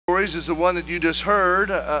stories is the one that you just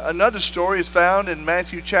heard. Another story is found in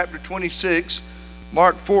Matthew chapter 26,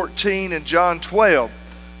 Mark 14, and John 12.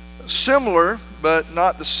 Similar, but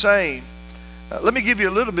not the same. Let me give you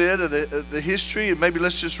a little bit of the history, and maybe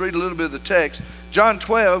let's just read a little bit of the text. John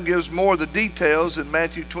 12 gives more of the details than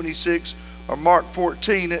Matthew 26 or Mark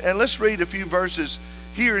 14. And let's read a few verses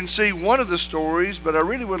here and see one of the stories, but I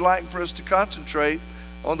really would like for us to concentrate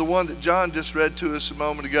on the one that John just read to us a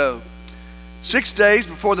moment ago. 6 days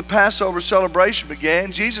before the Passover celebration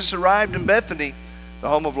began, Jesus arrived in Bethany, the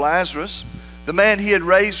home of Lazarus, the man he had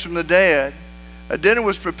raised from the dead. A dinner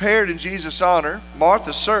was prepared in Jesus' honor.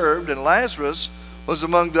 Martha served, and Lazarus was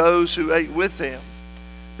among those who ate with them.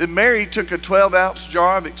 Then Mary took a 12-ounce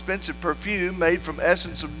jar of expensive perfume made from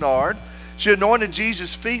essence of nard. She anointed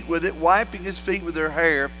Jesus' feet with it, wiping his feet with her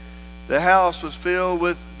hair. The house was filled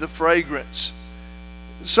with the fragrance.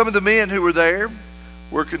 Some of the men who were there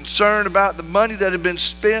were concerned about the money that had been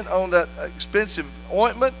spent on that expensive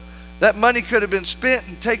ointment. That money could have been spent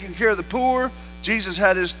in taking care of the poor. Jesus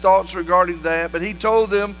had his thoughts regarding that, but he told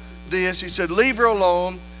them this. He said, "Leave her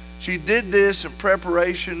alone. She did this in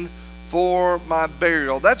preparation for my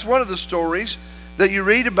burial." That's one of the stories that you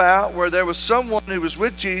read about where there was someone who was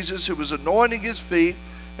with Jesus who was anointing his feet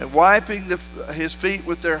and wiping his feet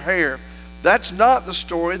with their hair. That's not the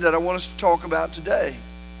story that I want us to talk about today.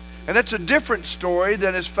 And that's a different story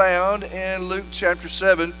than is found in Luke chapter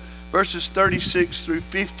 7, verses 36 through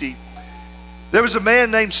 50. There was a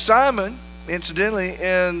man named Simon, incidentally,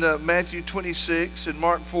 in Matthew 26 and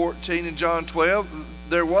Mark 14 and John 12.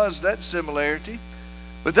 There was that similarity.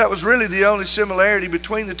 But that was really the only similarity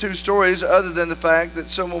between the two stories, other than the fact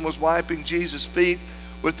that someone was wiping Jesus' feet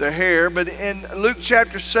with their hair. But in Luke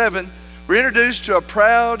chapter 7, we're introduced to a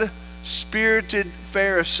proud, spirited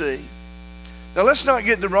Pharisee. Now let's not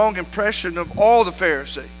get the wrong impression of all the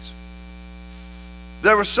Pharisees.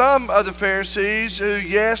 There were some of the Pharisees who,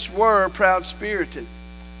 yes, were proud-spirited.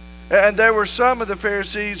 And there were some of the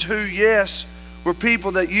Pharisees who, yes, were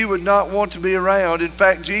people that you would not want to be around. In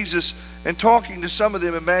fact, Jesus, in talking to some of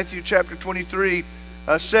them in Matthew chapter 23,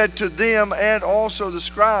 said to them and also the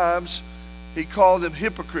scribes, he called them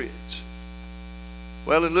hypocrites.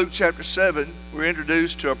 Well, in Luke chapter 7, we're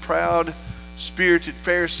introduced to a proud, spirited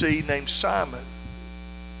Pharisee named Simon.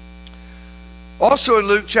 Also in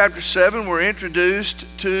Luke chapter 7, we're introduced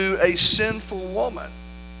to a sinful woman,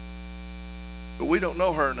 but we don't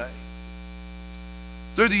know her name.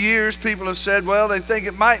 Through the years, people have said, well, they think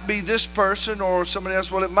it might be this person, or somebody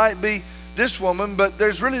else, well, it might be this woman, but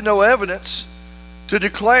there's really no evidence to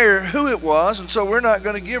declare who it was, and so we're not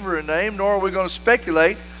going to give her a name, nor are we going to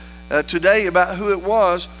speculate today about who it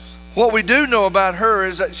was. What we do know about her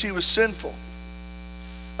is that she was sinful.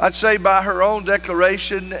 I'd say by her own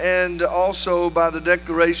declaration and also by the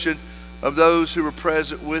declaration of those who were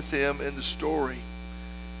present with him in the story.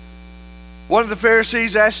 One of the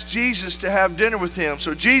Pharisees asked Jesus to have dinner with him.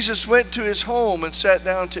 So Jesus went to his home and sat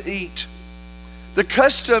down to eat. The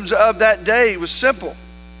customs of that day was simple.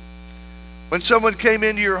 When someone came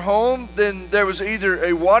into your home, then there was either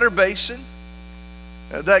a water basin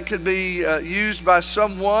that could be used by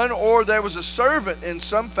someone, or there was a servant in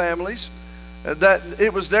some families that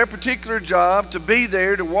it was their particular job to be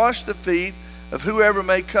there to wash the feet of whoever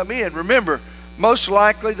may come in. Remember, most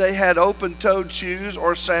likely they had open-toed shoes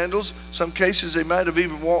or sandals. Some cases they might have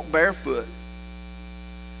even walked barefoot.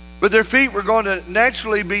 But their feet were going to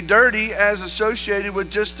naturally be dirty as associated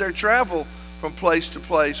with just their travel from place to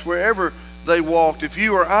place, wherever they walked. If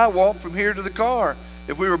you or I walked from here to the car,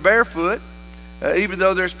 if we were barefoot, even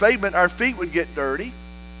though there's pavement, our feet would get dirty.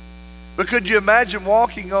 But could you imagine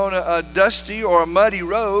walking on a dusty or a muddy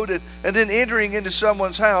road and then entering into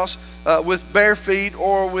someone's house with bare feet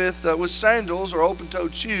or with sandals or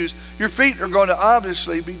open-toed shoes? Your feet are going to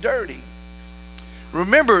obviously be dirty.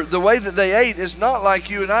 Remember, the way that they ate is not like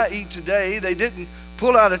you and I eat today. They didn't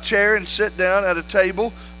pull out a chair and sit down at a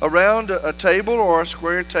table, around a table or a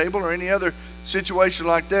square table or any other situation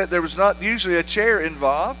like that. There was not usually a chair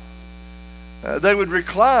involved. They would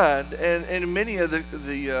recline, and in many of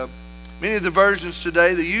the versions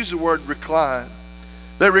today, they use the word recline.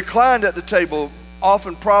 They reclined at the table,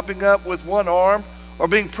 often propping up with one arm or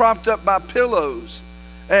being propped up by pillows.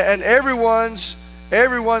 And everyone's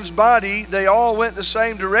body, they all went the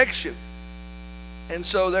same direction. And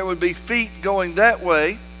so there would be feet going that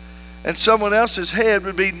way, and someone else's head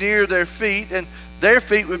would be near their feet, and their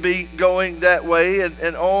feet would be going that way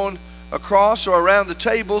and on across or around the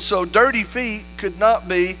table. So dirty feet could not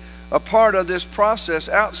be a part of this process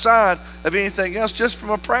outside of anything else, just from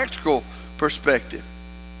a practical perspective.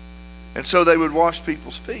 And so they would wash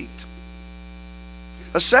people's feet.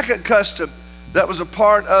 A second custom That was a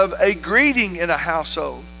part of a greeting in a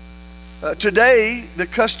household. Today, the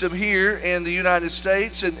custom here in the United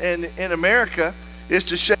States and in America is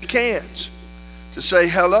to shake hands, to say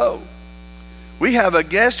hello. We have a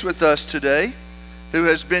guest with us today who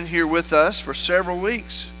has been here with us for several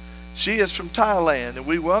weeks. She is from Thailand, and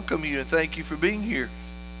we welcome you and thank you for being here.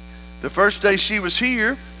 The first day she was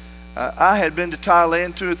here, I had been to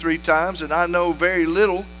Thailand 2 or 3 times, and I know very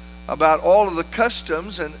little about all of the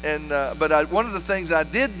customs, but one of the things I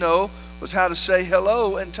did know was how to say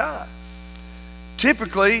hello in Thai.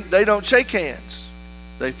 Typically, they don't shake hands.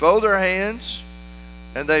 They fold their hands,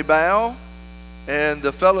 and they bow, and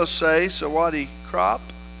the fellows say, Sawadee Krap,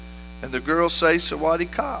 and the girls say,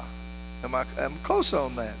 Sawadee Ka. I'm close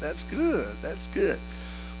on that. That's good. That's good.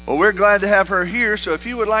 Well, we're glad to have her here, so if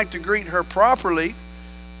you would like to greet her properly,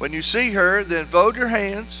 when you see her, then fold your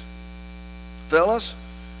hands. Fellas,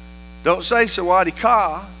 don't say Sawadee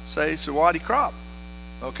Ka, say Sawadee Krap.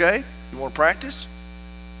 Okay? You want to practice?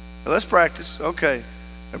 Well, let's practice. Okay.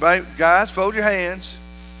 Everybody, guys, fold your hands.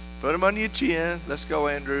 Put them under your chin. Let's go,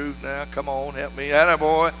 Andrew. Now, come on, help me. Atta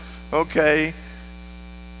boy. Okay.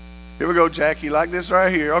 Here we go, Jackie. Like this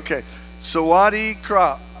right here. Okay. Sawadee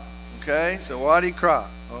Krap. Okay. Sawadee Krap.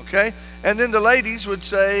 Okay. And then the ladies would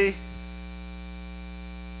say,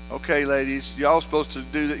 okay, ladies, y'all supposed to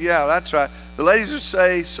do that. Yeah, that's right. The ladies would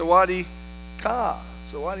say Sawadee Ka.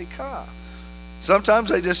 Sawadee Ka. Sometimes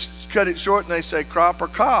they just cut it short and they say Krap or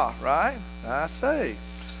Ka, right? I say.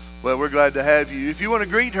 Well, we're glad to have you. If you want to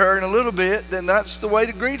greet her in a little bit, then that's the way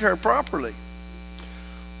to greet her properly.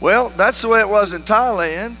 Well, that's the way it was in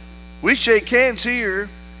Thailand. We shake hands here.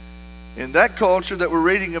 In that culture that we're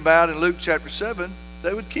reading about in Luke chapter 7,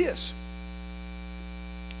 they would kiss.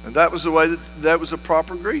 And that was the way that was a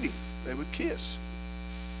proper greeting. They would kiss.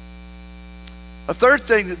 A third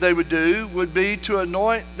thing that they would do would be to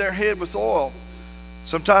anoint their head with oil.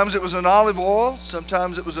 Sometimes it was an olive oil.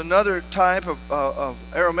 Sometimes it was another type of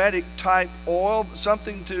aromatic type oil,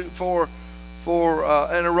 something for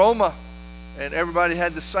an aroma. And everybody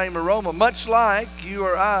had the same aroma, much like you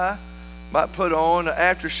or I might put on an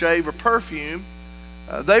aftershave or perfume.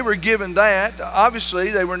 They were given that. Obviously,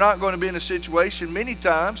 they were not going to be in a situation many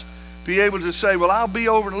times be able to say, well, I'll be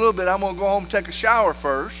over in a little bit. I'm going to go home and take a shower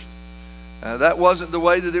first. That wasn't the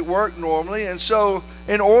way that it worked normally. And so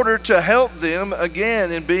in order to help them,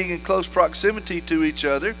 again, in being in close proximity to each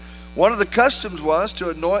other, one of the customs was to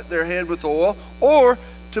anoint their head with oil or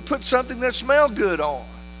to put something that smelled good on.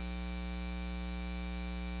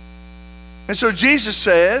 And so Jesus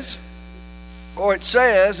says, or it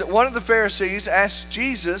says, that one of the Pharisees asked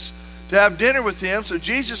Jesus to have dinner with him. So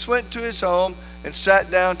Jesus went to his home and sat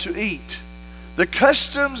down to eat. The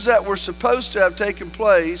customs that were supposed to have taken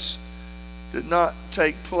place did not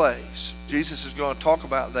take place. Jesus is going to talk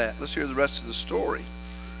about that. Let's hear the rest of the story.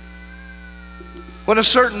 When a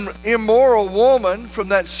certain immoral woman from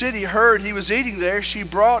that city heard he was eating there, she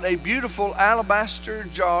brought a beautiful alabaster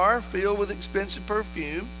jar filled with expensive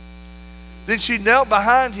perfume. Then she knelt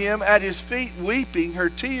behind him at his feet weeping. Her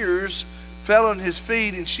tears fell on his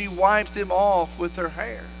feet and she wiped them off with her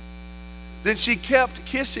hair. Then she kept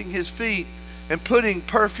kissing his feet and putting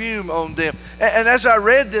perfume on them. And as I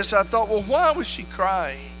read this, I thought, well, why was she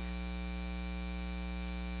crying?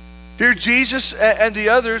 Here Jesus and the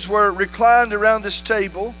others were reclined around this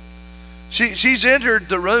table. She's entered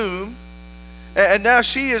the room, and now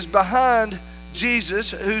she is behind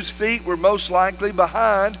Jesus, whose feet were most likely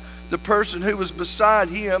behind the person who was beside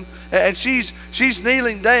him. And she's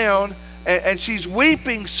kneeling down, and she's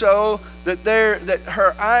weeping so that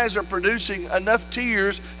her eyes are producing enough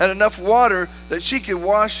tears and enough water that she could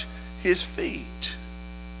wash his feet.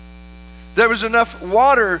 There was enough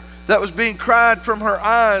water that was being cried from her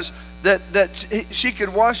eyes that she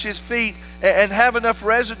could wash his feet and have enough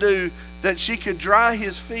residue that she could dry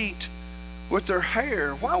his feet with her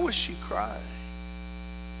hair. Why was she crying?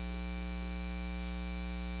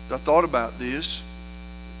 I thought about this.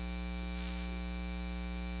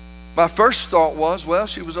 My first thought was, well,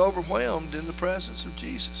 she was overwhelmed in the presence of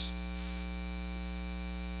Jesus.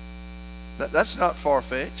 That's not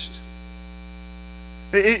far-fetched.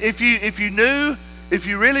 If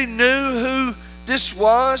you really knew who this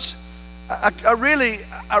was, I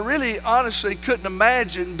really honestly couldn't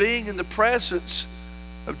imagine being in the presence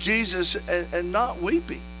of Jesus and not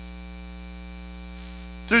weeping.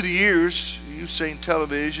 Through the years, you've seen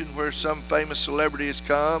television where some famous celebrity has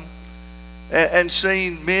come and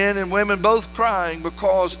seen men and women both crying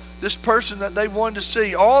because this person that they wanted to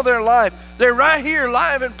see all their life, they're right here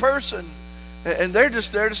live in person, and they're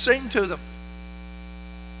just there to sing to them.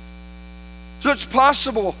 So it's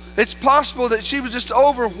possible that she was just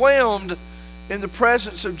overwhelmed in the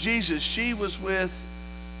presence of Jesus, she was with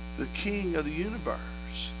the King of the universe.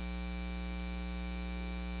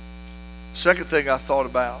 Second thing I thought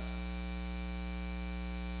about,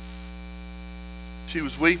 she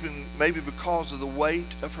was weeping maybe because of the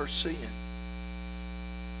weight of her sin.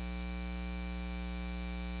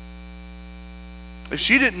 If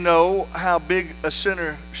she didn't know how big a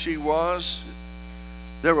sinner she was,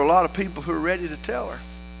 there were a lot of people who were ready to tell her.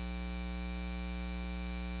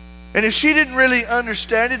 And if she didn't really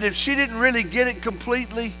understand it, if she didn't really get it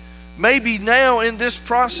completely, maybe now in this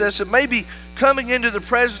process, and maybe coming into the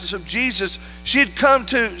presence of Jesus, she'd come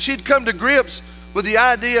to grips with the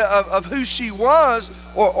idea of who she was,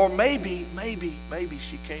 or maybe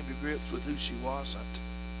she came to grips with who she wasn't.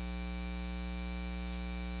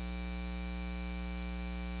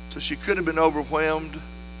 So she could have been overwhelmed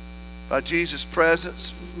by Jesus'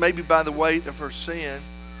 presence, maybe by the weight of her sin.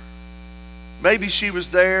 Maybe she was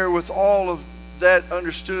there with all of that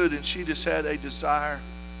understood, and she just had a desire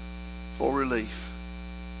for relief.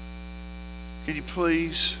 Can you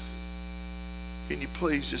please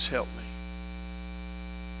just help me?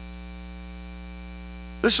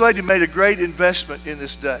 This lady made a great investment in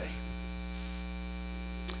this day.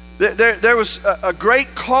 There was a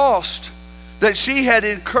great cost that she had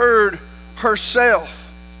incurred herself.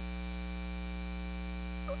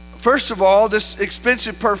 First of all, this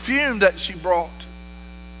expensive perfume that she brought.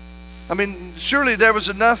 I mean, surely there was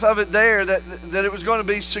enough of it there that it was going to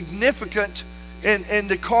be significant in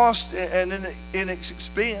the cost and in its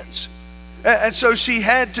expense. And so she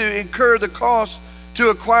had to incur the cost to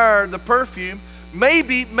acquire the perfume.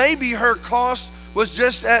 Maybe her cost was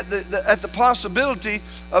just at the possibility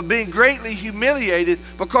of being greatly humiliated,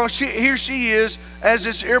 because here she is as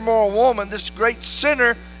this immoral woman, this great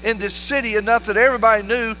sinner in this city, enough that everybody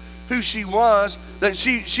knew who she was, that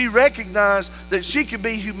she recognized that she could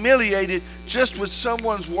be humiliated just with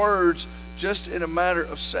someone's words, just in a matter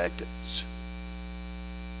of seconds.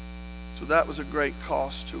 So that was a great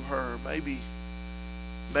cost to her. Maybe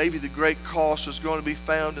the great cost was going to be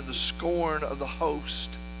found in the scorn of the host.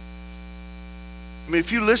 I mean,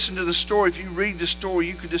 if you listen to the story, if you read the story,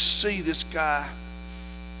 you could just see this guy.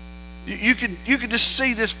 You could just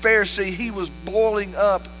see this Pharisee. He was boiling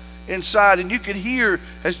up inside, and you could hear,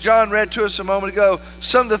 as John read to us a moment ago,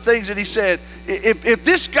 some of the things that he said. If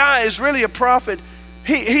this guy is really a prophet,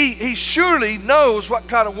 he surely knows what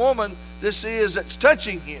kind of woman this is that's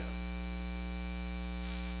touching him.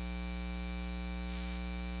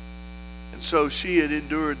 And so she had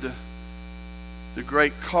endured the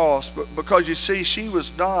great cost, but because you see, she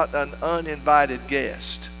was not an uninvited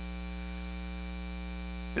guest.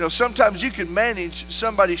 You know, sometimes you can manage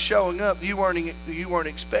somebody showing up you weren't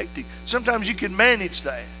expecting. Sometimes you can manage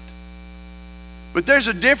that. But there's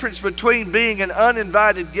a difference between being an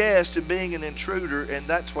uninvited guest and being an intruder, and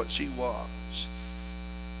that's what she was.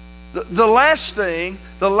 The last thing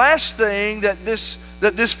that this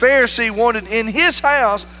Pharisee wanted in his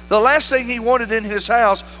house, the last thing he wanted in his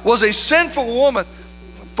house was a sinful woman.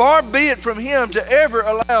 Far be it from him to ever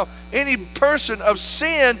allow any person of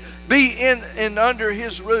sin be in under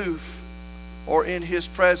his roof or in his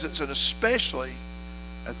presence, and especially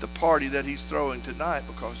at the party that he's throwing tonight,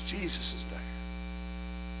 because Jesus is there.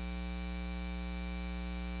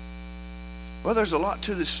 Well, there's a lot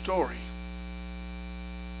to this story.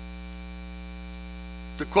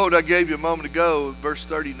 The quote I gave you a moment ago, verse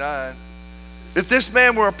 39. If this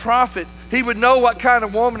man were a prophet, he would know what kind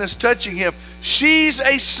of woman is touching him. She's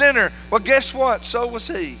a sinner. Well, guess what? So was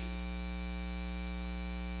he.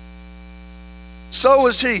 So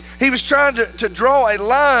was he. He was trying to draw a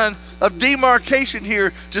line of demarcation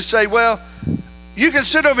here to say, well, you can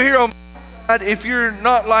sit over here on my side if you're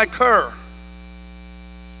not like her.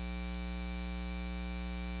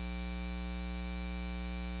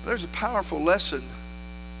 There's a powerful lesson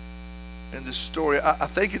in this story. I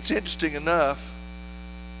think it's interesting enough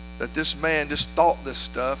that this man just thought this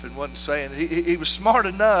stuff and wasn't saying it. He was smart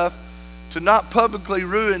enough to not publicly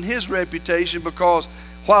ruin his reputation, because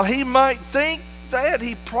while he might think that,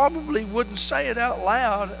 he probably wouldn't say it out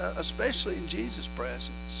loud, especially in Jesus'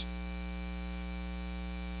 presence.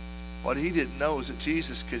 What he didn't know is that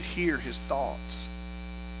Jesus could hear his thoughts.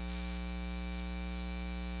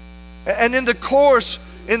 And in the course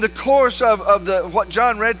of what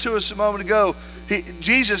John read to us a moment ago,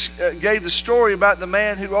 Jesus gave the story about the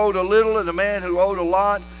man who owed a little and the man who owed a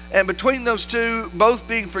lot. And between those two, both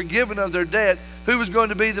being forgiven of their debt, who was going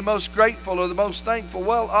to be the most grateful or the most thankful?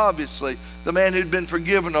 Well, obviously, the man who'd been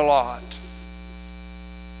forgiven a lot.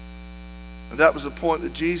 And that was the point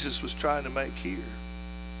that Jesus was trying to make here.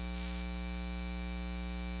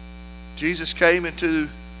 Jesus came into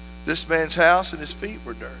this man's house and his feet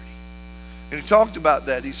were dirty. And he talked about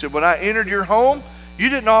that. He said, when I entered your home, you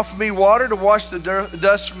didn't offer me water to wash the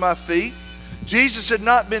dust from my feet. Jesus had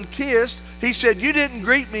not been kissed. He said, you didn't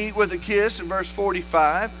greet me with a kiss in verse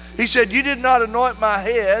 45. He said, you did not anoint my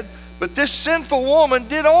head. But this sinful woman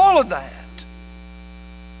did all of that.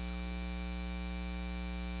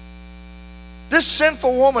 This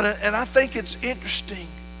sinful woman, and I think it's interesting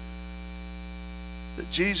that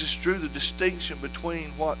Jesus drew the distinction between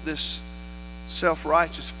what this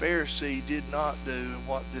self-righteous Pharisee did not do and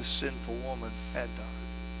what this sinful woman had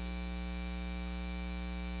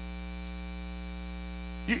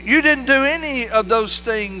done. You didn't do any of those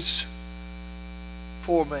things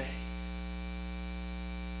for me.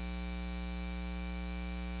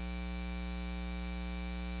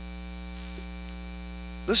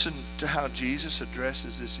 Listen to how Jesus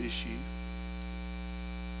addresses this issue.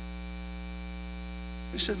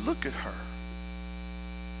 He said, look at her.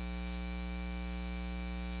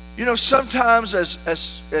 You know, sometimes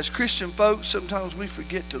as Christian folks, sometimes we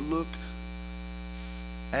forget to look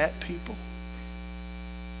at people.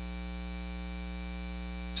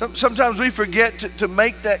 Sometimes we forget to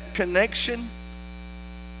make that connection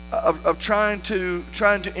of trying to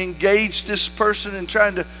engage this person and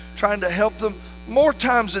trying to help them. More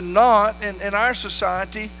times than not, in our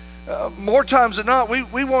society, more times than not, we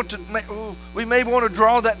may want to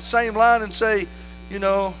draw that same line and say, you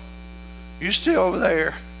know, you stay over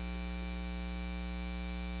there.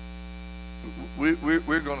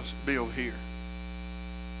 We're going to be over here.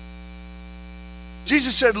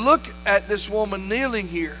 Jesus said, look at this woman kneeling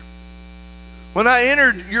here. When I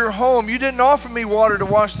entered your home, you didn't offer me water to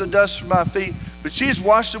wash the dust from my feet, but she has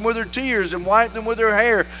washed them with her tears and wiped them with her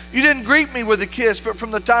hair. You didn't greet me with a kiss, but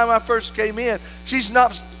from the time I first came in, she's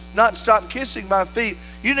not stopped kissing my feet.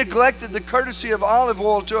 You neglected the courtesy of olive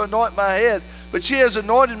oil to anoint my head, but she has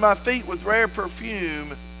anointed my feet with rare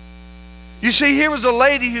perfume. You see, here was a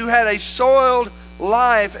lady who had a soiled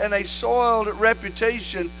life and a soiled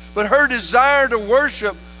reputation, but her desire to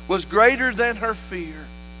worship was greater than her fear.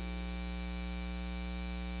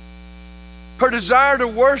 Her desire to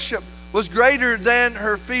worship was greater than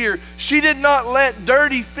her fear. She did not let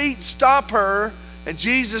dirty feet stop her, and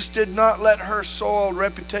Jesus did not let her soiled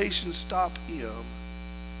reputation stop him.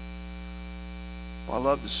 Well, I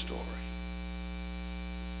love this story.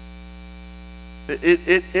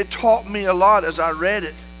 It taught me a lot as I read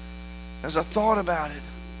it, as I thought about it.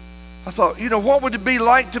 I thought, you know, what would it be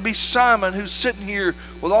like to be Simon, who's sitting here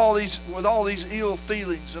with all these ill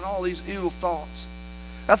feelings and all these ill thoughts?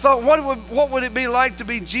 I thought, what would it be like to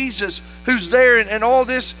be Jesus, who's there and all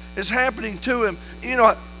this is happening to him? You know,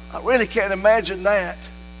 I really can't imagine that.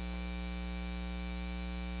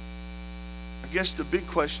 I guess the big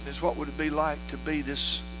question is, what would it be like to be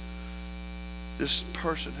this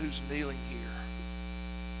person who's kneeling here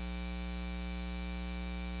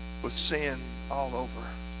with sin all over,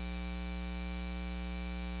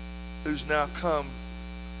 who's now come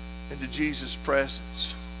into Jesus'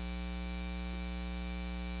 presence?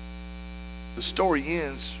 The story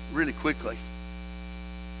ends really quickly.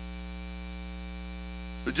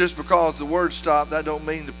 But just because the word stopped, that don't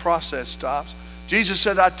mean the process stops. Jesus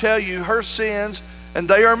said, I tell you, her sins, and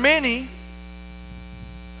they are many,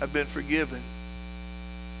 have been forgiven.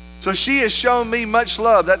 So she has shown me much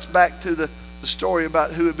love. That's back to the story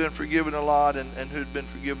about who had been forgiven a lot and who had been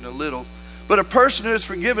forgiven a little. But a person who is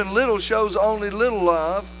forgiven little shows only little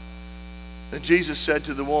love. And Jesus said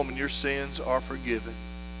to the woman, your sins are forgiven.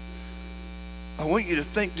 I want you to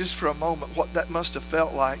think just for a moment what that must have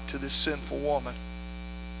felt like to this sinful woman.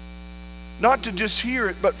 Not to just hear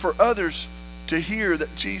it, but for others to hear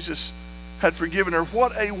that Jesus had forgiven her.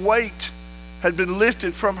 What a weight had been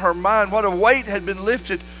lifted from her mind. What a weight had been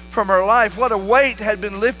lifted from her life. What a weight had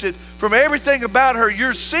been lifted from everything about her.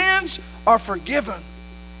 Your sins are forgiven.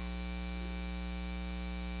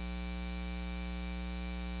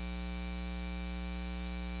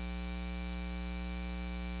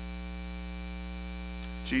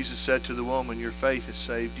 Jesus said to the woman, your faith has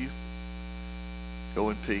saved you. Go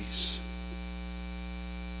in peace.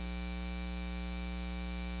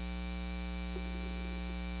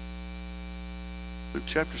 Luke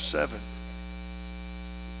chapter 7.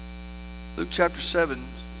 Luke chapter 7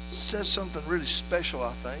 says something really special,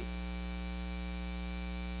 I think.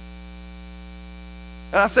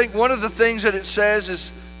 And I think one of the things that it says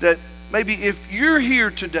is that maybe if you're here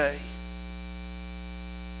today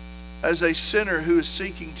as a sinner who is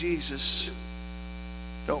seeking Jesus,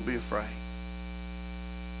 don't be afraid.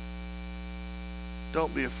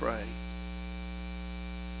 Don't be afraid.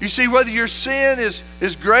 You see, whether your sin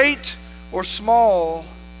is great or small,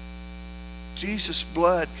 Jesus'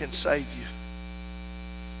 blood can save you.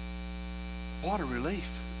 What a relief.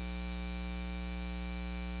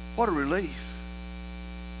 What a relief.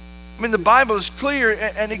 I mean, the Bible is clear,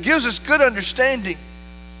 and it gives us good understanding.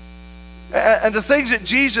 And the things that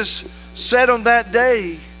Jesus said on that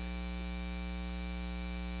day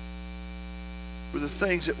were the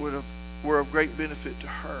things that were of great benefit to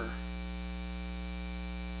her.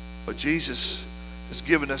 What Jesus has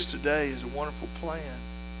given us today is a wonderful plan.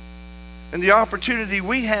 And the opportunity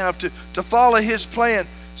we have to follow His plan,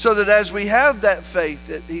 so that as we have that faith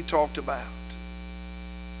that He talked about,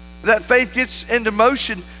 that faith gets into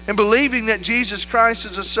motion in believing that Jesus Christ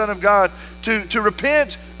is the Son of God, to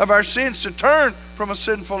repent of our sins, to turn from a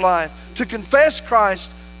sinful life, to confess Christ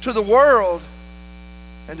to the world,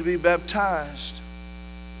 and to be baptized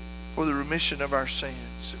for the remission of our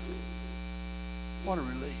sins. What a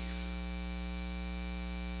relief.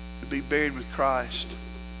 To be buried with Christ,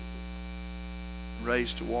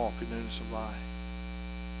 raised to walk in newness of life.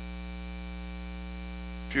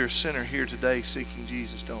 If you're a sinner here today seeking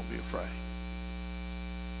Jesus, don't be afraid.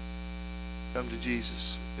 Come to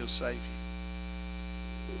Jesus. He'll save you.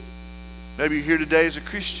 Maybe you're here today as a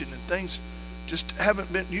Christian and things just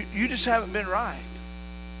haven't been, you just haven't been right.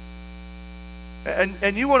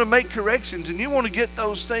 And you want to make corrections, and you want to get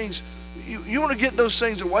those things, you want to get those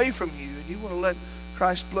things away from you, and you want to let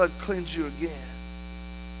Christ's blood cleanse you again.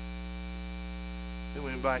 Then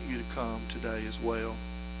we invite you to come today as well.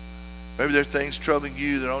 Maybe there are things troubling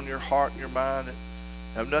you that are on your heart and your mind that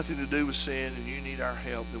have nothing to do with sin, and you need our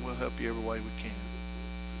help. Then we'll help you every way we can.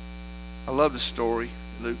 I love the story,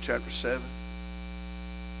 Luke chapter 7.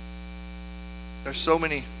 There's so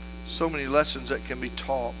many lessons that can be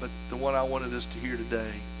taught, but the one I wanted us to hear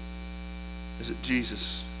today is that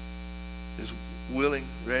Jesus is willing,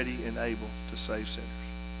 ready, and able to save sinners.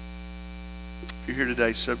 If you're here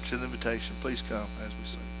today, subject to the invitation, please come as we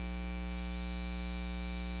sing.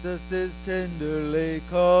 Jesus is tenderly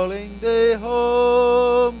calling thee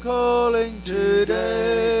home, calling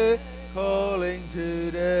today, calling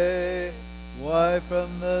today. Why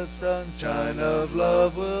from the sunshine of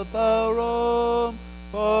love wilt thou roam,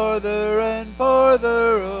 farther and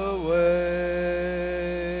farther away?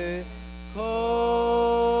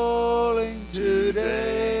 Calling today,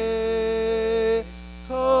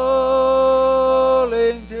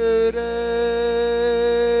 calling today.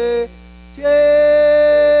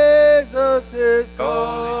 Jesus is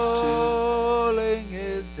calling,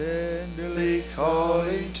 is tenderly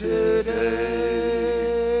calling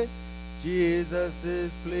today. Jesus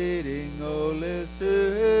is pleading, oh, listen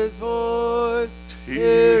to His voice.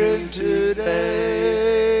 Hear Him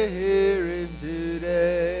today, hear Him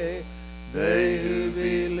today. They who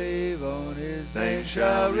believe on His name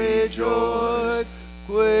shall rejoice.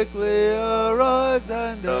 Quickly arise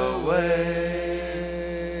and away.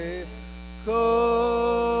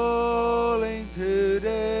 Calling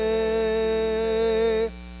today,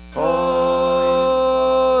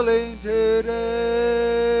 calling today.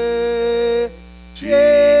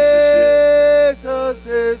 Jesus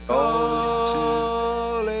is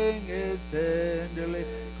calling, is tenderly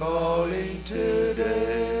calling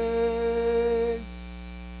today.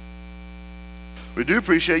 We do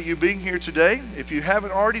appreciate you being here today. If you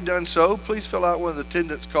haven't already done so, please fill out one of the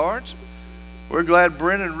attendance cards. We're glad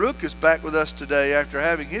Brennan Rook is back with us today after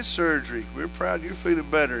having his surgery. We're proud you're feeling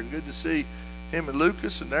better, and good to see him and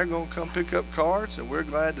Lucas, and they're going to come pick up cards, and we're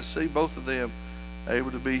glad to see both of them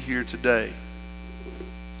able to be here today.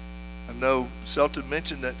 I know Selton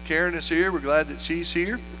mentioned that Karen is here. We're glad that she's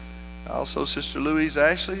here. Also, Sister Louise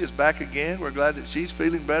Ashley is back again. We're glad that she's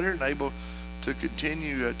feeling better and able to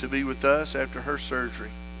continue to be with us after her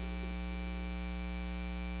surgery.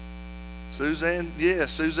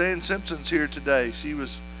 Suzanne Simpson's here today. She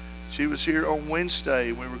was here on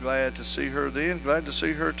Wednesday. We were glad to see her then. Glad to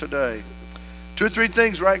see her today. 2 or 3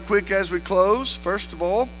 things right quick as we close. First of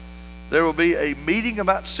all, there will be a meeting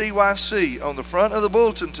about CYC on the front of the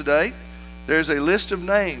bulletin today. There's a list of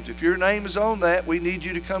names. If your name is on that, we need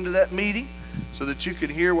you to come to that meeting so that you can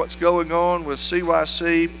hear what's going on with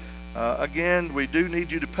CYC. Again, we do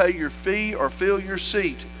need you to pay your fee or fill your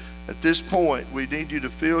seat. At this point, we need you to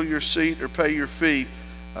fill your seat or pay your fee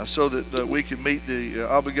so that we can meet the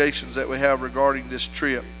obligations that we have regarding this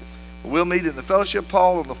trip. We'll meet in the fellowship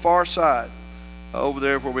hall on the far side over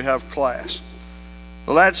there where we have class.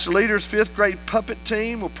 The Lads to Leaders 5th grade puppet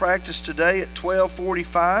team will practice today at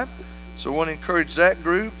 12:45. So I want to encourage that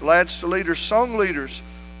group. Lads to Leaders song leaders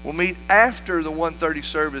will meet after the 1:30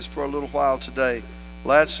 service for a little while today.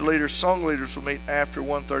 Lads to Leaders song leaders will meet after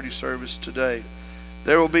 1:30 service today.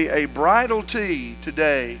 There will be a bridal tea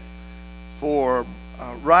today for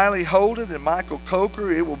Riley Holden and Michael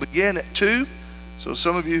Coker. It will begin at 2. So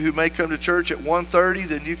some of you who may come to church at 1:30,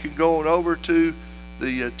 then you can go on over to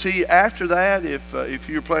the tea after that. If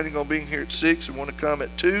you're planning on being here at 6 and want to come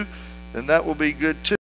at 2, then that will be good too.